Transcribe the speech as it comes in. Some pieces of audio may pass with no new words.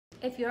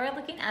if you're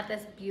looking at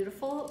this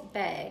beautiful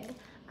bag,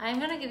 I'm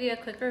gonna give you a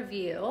quick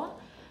review.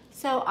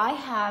 So I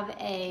have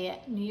a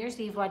New Year's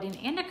Eve wedding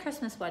and a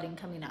Christmas wedding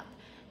coming up.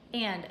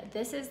 And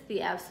this is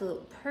the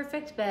absolute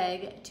perfect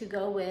bag to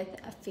go with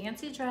a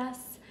fancy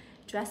dress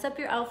up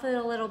your outfit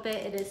a little bit.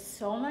 It is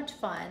so much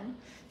fun.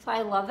 So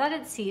I love that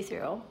it's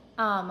see-through.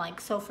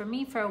 So for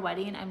me, for a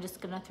wedding, I'm just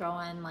gonna throw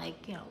in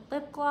like, you know,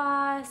 lip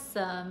gloss,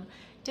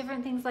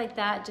 different things like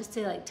that, just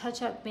to like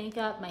touch up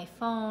makeup, my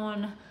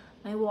phone,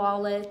 my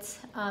wallet,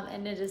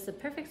 and it is the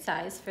perfect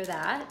size for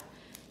that.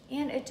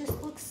 And it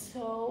just looks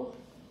so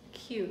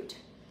cute.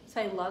 So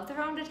I love the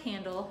rounded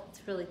handle.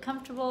 It's really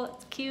comfortable,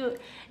 it's cute,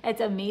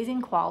 it's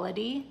amazing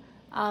quality,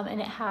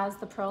 and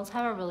the pearls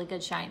have a really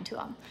good shine to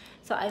them.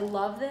 So I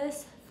love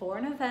this for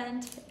an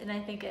event, and I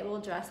think it will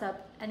dress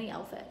up any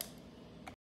outfit.